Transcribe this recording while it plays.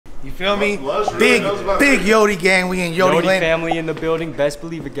You feel me? Big Yodi gang. We in Yodi land. Family in the building. Best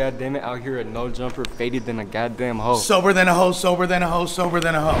believe it, goddamn it. Out here at No Jumper, faded than a goddamn hoe. Sober than a hoe. Sober than a hoe. Sober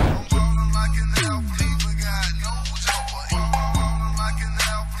than a hoe.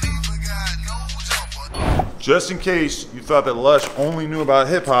 Just in case you thought that Lush only knew about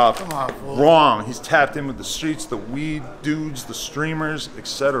hip hop, wrong. He's tapped in with the streets, the weed dudes, the streamers,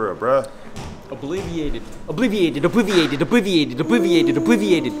 etc., bruh. Obliviated.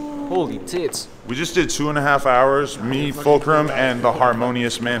 Holy tits. We just did 2.5 hours, me, Fulcrum, and the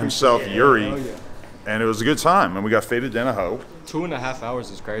harmonious man himself, Yuri. And it was a good time, and we got faded in a hoe. 2.5 hours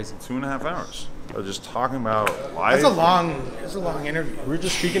is crazy. 2.5 hours. Just talking about life. It's a long interview. We're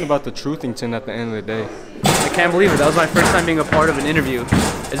just speaking about the Truthington at the end of the day. I can't believe it. That was my first time being a part of an interview.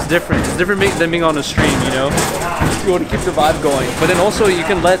 It's different. It's different than being on a stream, you know? You want to keep the vibe going. But then also you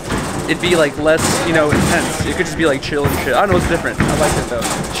can let it be like less, you know, intense. It could just be like chill and shit. I don't know, it's different. I like it though.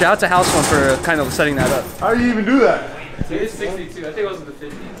 Shout out to House One for kind of setting that up. How do you even do that? It's 62. I think it was in the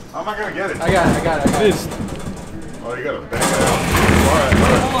 50s. I'm not gonna get it. I got it. Oh, you gotta bang it out.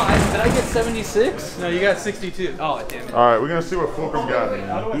 Hold on, did I get 76? No, you got 62. Oh, damn it. Alright, we're gonna see what Fulcrum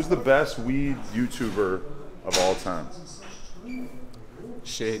got. Who's the best weed YouTuber of all time?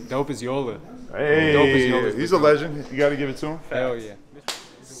 Shit, Dope is Yola. Hey, Dope is Yola. he's a legend. You gotta give it to him. Hell yeah.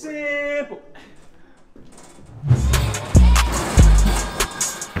 Simple.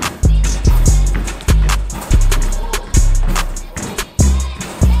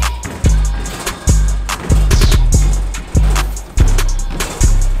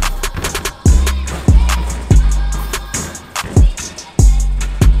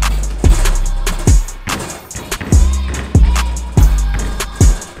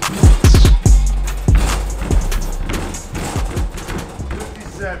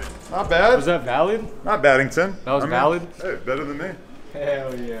 Not bad. Was that valid? Not Baddington. That was valid? Hey, better than me.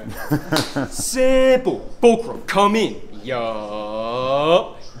 Hell yeah. Simple. Fulcrum, come in.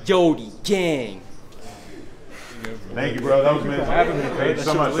 Yo. Yodi gang. Thank you, bro. That was amazing. Thank you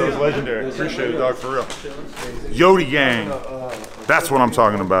so much. That was legendary. Appreciate it, dog, for real. Yodi gang. That's what I'm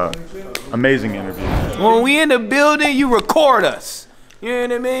talking about. Amazing interview. When we in the building, you record us. You know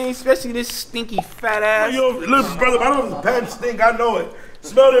what I mean? Especially this stinky fat ass. Yo, listen, brother, I know the pants stink. I know it.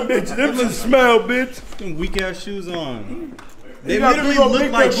 Smell them bitches. Them just smell, bitch. Them weak ass shoes on. They You got literally big old look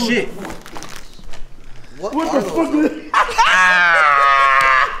big like boots. shit. What the fuck is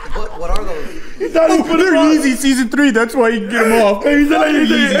What are those? He's not even They're Yeezy season 3. That's why you can get them off. Hey, he's not even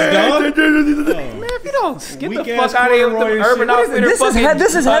Man, if you don't get the fuck out of here with them Urban Outfitters fucking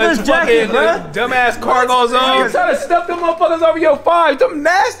This is Heather's jacket, bro. dumbass cargos on. You're trying to stuff them motherfuckers over your fives. Them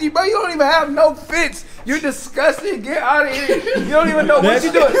nasty, bro. You don't even have no fits. You're disgusting. Get out of here. You don't even know what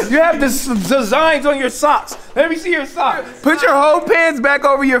you're doing. You have designs on your socks. Let me see your socks. Put your whole pants back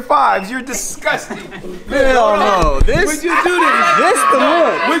over your fives. You're disgusting. Hell no. Would you do this? This the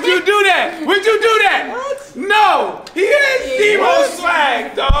look. Would you do that? Would you do that? What? No. He has zero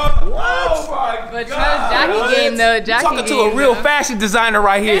swag, dog. Oh my But God. Jackie game though, Jackie Talking to game, a real though. fashion designer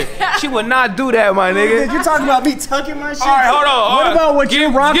right here. She would not do that, my nigga. You're talking about me tucking my shit? All right, hold on. What about what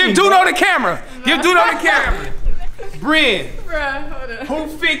you're rocking? Give Duno the camera. Give Duno the camera. Bryn, Bruh, hold on.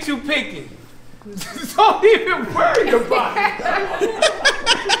 who fit you picking? Don't even worry about it.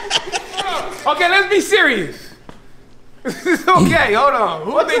 Okay, let's be serious. Okay, hold on.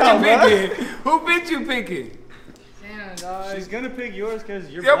 Who fit you picking? Who fit you picking? Damn, dog. She's gonna pick yours because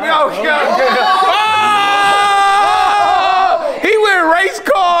you're Yeah, black, we bro. oh! He went race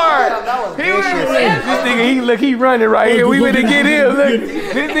car. He went race. This nigga, he running right here. We finna get him. Look,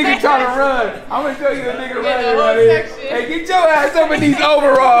 this nigga trying to run. I'm gonna tell you the nigga running right here. Hey, get your ass up in these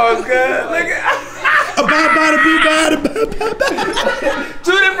overalls, cuz. Look at.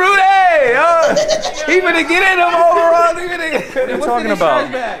 To the brute, he finna get in them overalls. What are you talking about?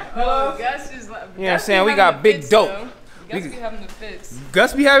 Hello? Gus is like, You know what I'm saying? We got big dope. Gus be having the fits.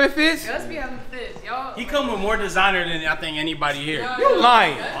 Gus be having fits? Gus be having the fits. Y'all. He come with more designer than I think anybody here. You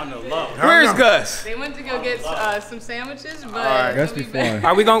lying. On the low. Where's Gus? They went to go get some sandwiches, but Gus they'll be back.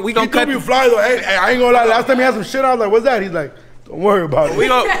 Are we gonna He cut? told me fly though. Hey, I ain't gonna lie. Last time he had some shit, I was like, "What's that?" He's like, "Don't worry about it."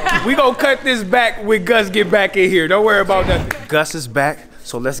 We gonna cut this back when Gus get back in here. Don't worry about nothing. Gus is back,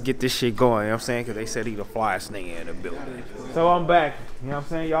 so let's get this shit going. You know what I'm saying? Because they said he the flyest nigga in the building. So I'm back. You know what I'm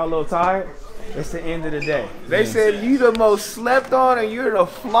saying? Y'all a little tired? It's the end of the day. They said you the most slept on and you're the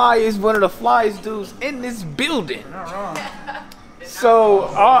flyest, one of the flyest dudes in this building. Not wrong.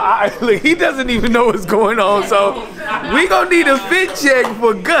 So look, he doesn't even know what's going on. So we gonna need a fit check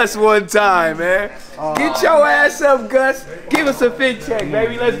for Gus one time, man. Get your ass up, Gus. Give us a fit check,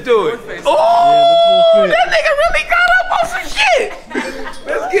 baby. Let's do it. Oh, that nigga really got up on some shit.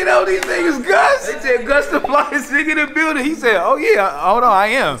 Let's get on these niggas, Gus. They said Gus the flyest nigga in the building. He said, oh yeah, hold on, I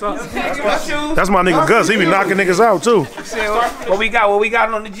am. That's my nigga Gus. He be knocking niggas out too. What we got? What we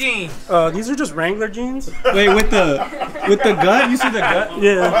got on the jeans? These are just Wrangler jeans. Wait, with the gut? You see the gut?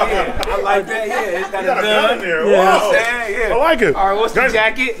 Yeah. I like that. Yeah, it's got a gun. There. Yeah. Wow. Yeah. I like it. All right, what's the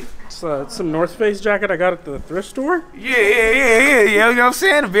jacket? It's some North Face jacket I got at the thrift store. Yeah. You know what I'm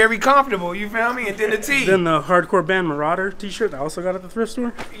saying? Very comfortable. You feel me? And then the tee. Then the hardcore band Marauder t-shirt I also got at the thrift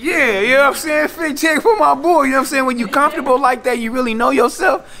store. Yeah, you know what I'm saying? Fit check for my boy. You know what I'm saying? When you comfortable like that, you really know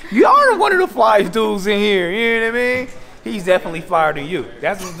yourself. You are one of the flyest dudes in here. You know what I mean? He's definitely flyer than you.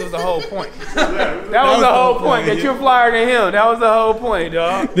 That was the whole point. That was the whole point. That you're flyer than him. That was the whole point,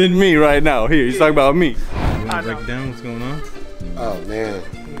 dog. Than me right now. Here, he's talking about me. You want to break down what's going on? Oh man,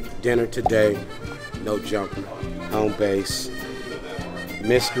 dinner today, no jumper, home base.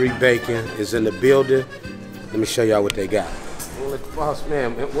 Mystery Bacon is in the building. Let me show y'all what they got. Boss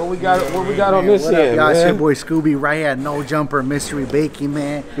man, what we got on this end, Y'all, it's your man? boy Scooby right here at No Jumper Mystery Bacon,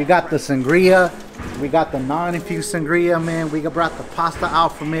 man. We got the sangria, we got the non-infused sangria, man. We brought the pasta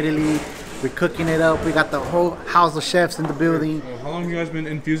out from Italy. We're cooking it up. We got the whole house of chefs in the building. How long have you guys been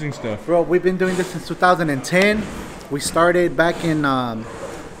infusing stuff? Bro, we've been doing this since 2010. We started back in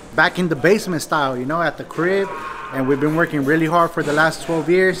the basement style, you know, at the crib. And we've been working really hard for the last 12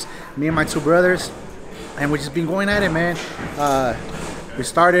 years, me and my two brothers. And we've just been going at it, man. We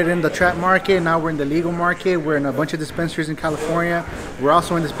started in the trap market, now we're in the legal market. We're in a bunch of dispensaries in California. We're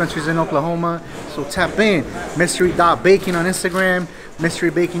also in dispensaries in Oklahoma. So tap in, mystery.bacon on Instagram,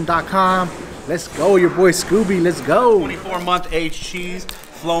 mysterybacon.com. Let's go, your boy Scooby, let's go. 24-month aged cheese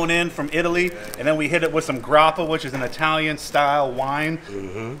flown in from Italy. And then we hit it with some grappa, which is an Italian style wine.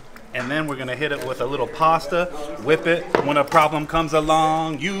 And then we're gonna hit it with a little pasta, whip it. When a problem comes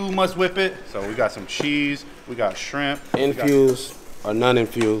along, you must whip it. So we got some cheese, we got shrimp. Infused or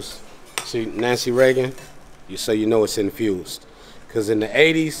non-infused. See, Nancy Reagan, so you know it's infused. Because in the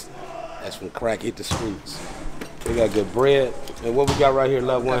 80s, that's when crack hit the streets. We got good bread. And what we got right here,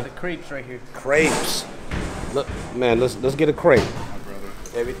 loved one? The crepes right here. Crepes. Look, man, let's get a crepe.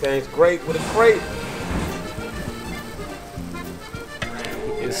 Everything's great with a crepe.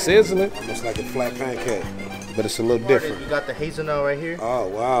 It's sizzling, almost like a flat pancake, but it's a little different. You got the hazelnut right here. Oh,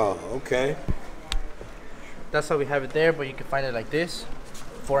 wow, okay. That's how we have it there, but you can find it like this.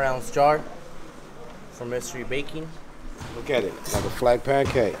 4-ounce jar for Mystery Baking. Look at it, like a flat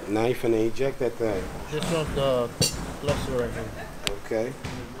pancake. Now you finna eject that thing. This one's the cluster right here. Okay,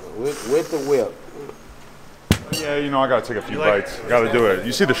 with the whip. Yeah, you know, I gotta take a few bites. Gotta do it.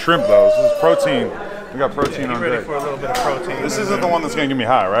 You see the shrimp though, this is protein. We got protein on Ready deck. for a little bit of protein. This isn't the one that's gonna get me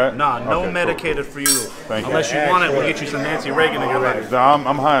high, right? Nah, no Okay, medicated for you. Thank you. Unless you want it, we'll get you some Nancy Reagan in your life. I'm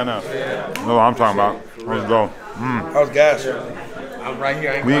high enough. You know what I'm talking about. Let's go. How's gas? I'm right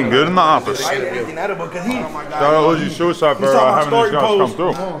here. We ain't good in the office. Because he. Shout out to Suicide for having these guys come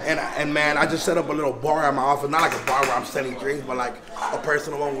through. And man, I just set up a little bar at my office. Not like a bar where I'm selling drinks, but like a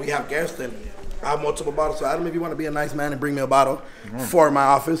personal one where we have guests and I have multiple bottles. So Adam, if you want to be a nice man and bring me a bottle for my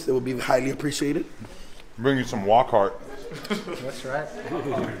office, it would be highly appreciated. Bring you some Walkhart. That's right.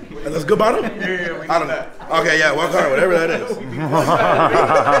 That's a good bottle? Yeah, I don't know. Okay, yeah, Walkhart, whatever that is.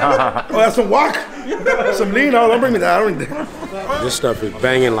 Oh, that's some Walk? Some lean? Oh, don't bring me that. I don't need that. This stuff is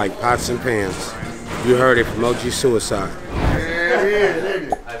banging like pots and pans. You heard it from OG Suicide. Yeah.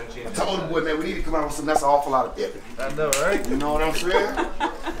 I told the boy, man, we need to come out with some. That's an awful lot of dipping. I know, right? You know what I'm saying?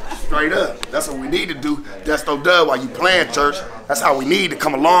 Straight up. That's what we need to do. That's no dub while you playing church. That's how we need to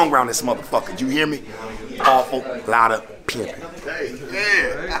come along around this motherfucker. You hear me? Awful lot of pimping. Hey,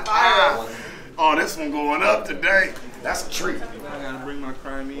 yeah. Oh, this one going up today. That's a treat. I gotta bring my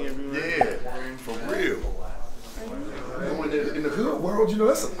crime in everywhere. Yeah, for real. In the hood world, you know,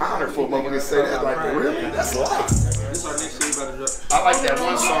 that's an honor for a motherfucker to say that. Like, really? That's a lot. This our next city about to drop. I like that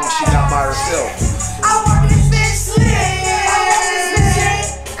one song she got by herself. I want this bitch lit,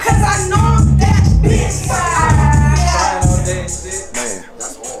 cause I know that bitch fire. Man,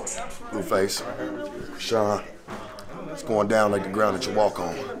 that's hard. Blueface, Sean, it's going down like the ground that you walk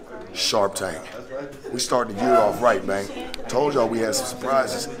on. Sharp Tank. We started the year off right, man. Told y'all we had some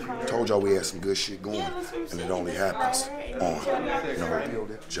surprises. Told y'all we had some good shit going. And it only happens on No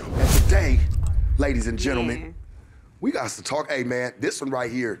Jumper. Today, ladies and gentlemen, We got to talk. Hey, man, this one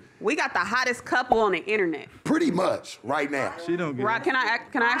right here, We got the hottest couple on the internet. pretty much right now. She don't get Right? Can I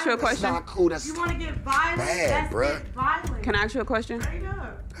ask you a That's question? not cool. That's You want to get violent? bad, That's bruh. it, violent. Can I ask you a question? Straight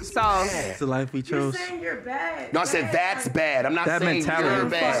up. So bad. It's the life we You're chose. saying you're bad. No, I said that's bad. I'm not That saying mentality. you're I'm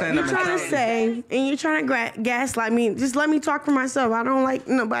bad. saying You're trying to say, and you're trying to gaslight me. Just let me talk for myself. I don't like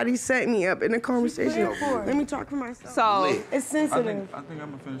nobody setting me up in a conversation. Let me talk for myself. so It's I sensitive. think I'm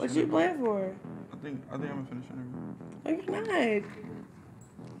gonna finish. What you playing for? I think I'm gonna finish interview. No, you're not. You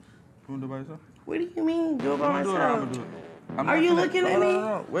wanna do it by yourself? What do you mean? Do it by I'm gonna do it. I'm myself. gonna do it. I'm Are not you finna- looking at no, me?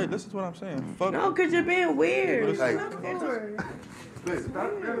 No. Wait, listen to what I'm saying. Fuck. No, because you're being weird. Hey.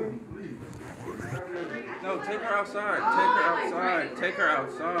 No, take her outside. Take her outside. Take her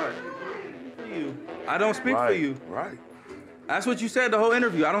outside. For you. I don't speak for you. Right. That's what you said the whole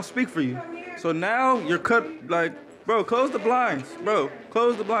interview. I don't speak for you. So now you're cut. Like, bro, close the blinds. Bro,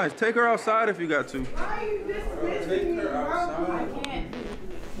 close the blinds. Take her outside if you got to. Take her outside.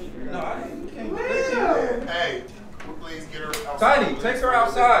 No, I can't. Hey, please get her outside. Tiny, take her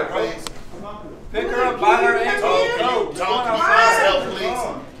outside, bro. Pick her up by her ankle. Don't please help, please.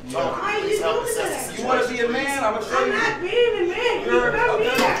 Please help assess the You want to be a man? I'm gonna show you. I'm not being a man. Can you You're come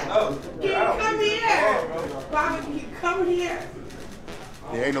here? no. Can you come here? Bobby, can you come here?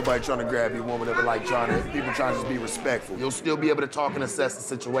 There ain't nobody trying to grab you, woman. Ever like people trying to just be respectful. You'll still be able to talk and assess the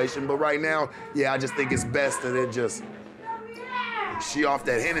situation, but right now, yeah, I just think it's best that it just. She off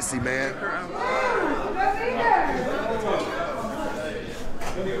that Hennessy, man.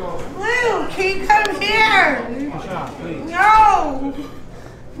 Blue, can you come here? No.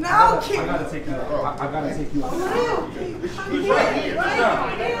 No, can I gotta take you. I gotta take you. Blue, can you come here? Why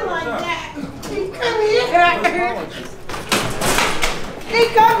are you here like that? Can you come here? Hey,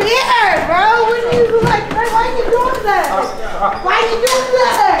 come here, bro. What are you like? Why are you doing that? Why are you doing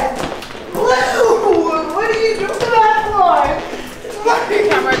that? Blue, what are you doing that for?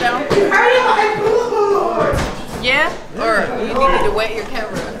 Camera down. You hurting my blue. Yeah? Or you need me to wet your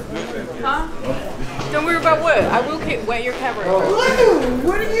camera? Huh? Don't worry about what. I will wet your camera. Blue,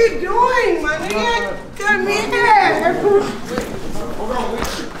 what are you doing, my nigga? Come here. Hold on,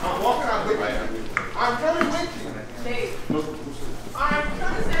 I'm walking out with you. I'm coming with you. Hey. I'm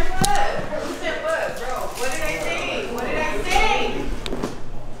trying to say what? Who said what, bro? What did I say? What did I say?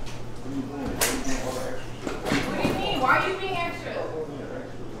 What do you mean? Why are you being extra?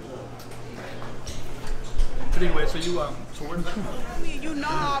 But anyway, so where's you know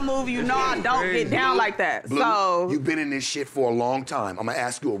how I move. You know I don't get down like that. Blue, So you've been in this shit for a long time. I'm gonna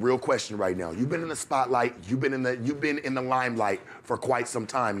ask you a real question right now. You've been in the spotlight. You've been in the limelight for quite some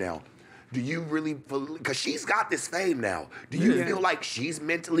time now. Do you really, because she's got this fame now, do you feel like she's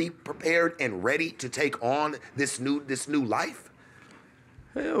mentally prepared and ready to take on this new life?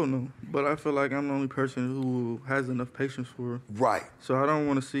 Hell no. But I feel like I'm the only person who has enough patience for her. Right. So I don't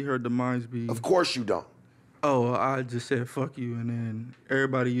want to see her demise be. Of course you don't. Oh, I just said fuck you, and then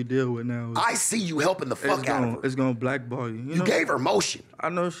everybody you deal with now. I see you helping the fuck out of her. It's gonna blackball you. You gave her motion. I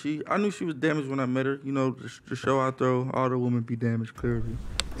knew she was damaged when I met her. You know, the show I throw, all the women be damaged clearly.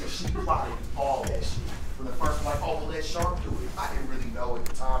 She plotted all that shit. From the first, like, oh, well, let Sharp do it. I didn't really know at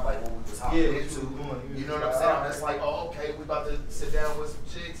the time, like, what we was hopping into. You know what I'm saying? That's like, oh, okay, we about to sit down with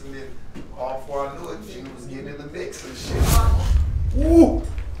some chicks, and then all before I knew it, she was getting in the mix and shit. Woo!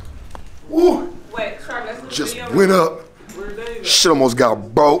 Woo! Wait, Sharp, let's look Just went up. Shit almost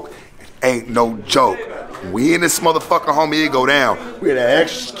got broke. Ain't no joke. We in this motherfucker, homie, it go down. We had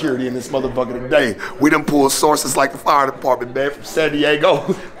extra security in this motherfucker today. We done pulled sources like the fire department, man, from San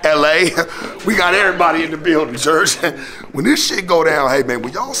Diego, LA. We got everybody in the building, church. When this shit go down, hey, man,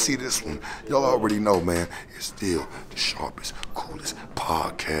 when y'all see this one, y'all already know, man, it's still the sharpest, coolest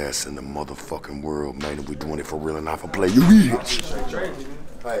podcast in the motherfucking world, man. And we doing it for real and not for play. You bitch.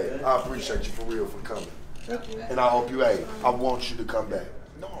 Hey, I appreciate you for real for coming. And I hope you, hey, I want you to come back.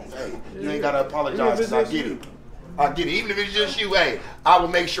 No, hey, you ain't gotta apologize, cause I get it. I get it. Even if it's just you, hey, I will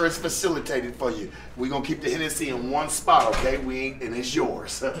make sure it's facilitated for you. We gonna keep the Hennessy in one spot, okay? And it's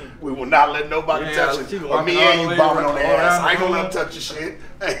yours. We will not let nobody touch it. Or me and you bombing on the ass. I ain't gonna let them touch your shit.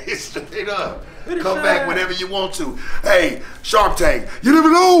 Hey, straight up. Come back whenever you want to. Hey, Shark Tank, you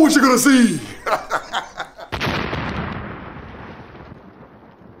never know what you're gonna see.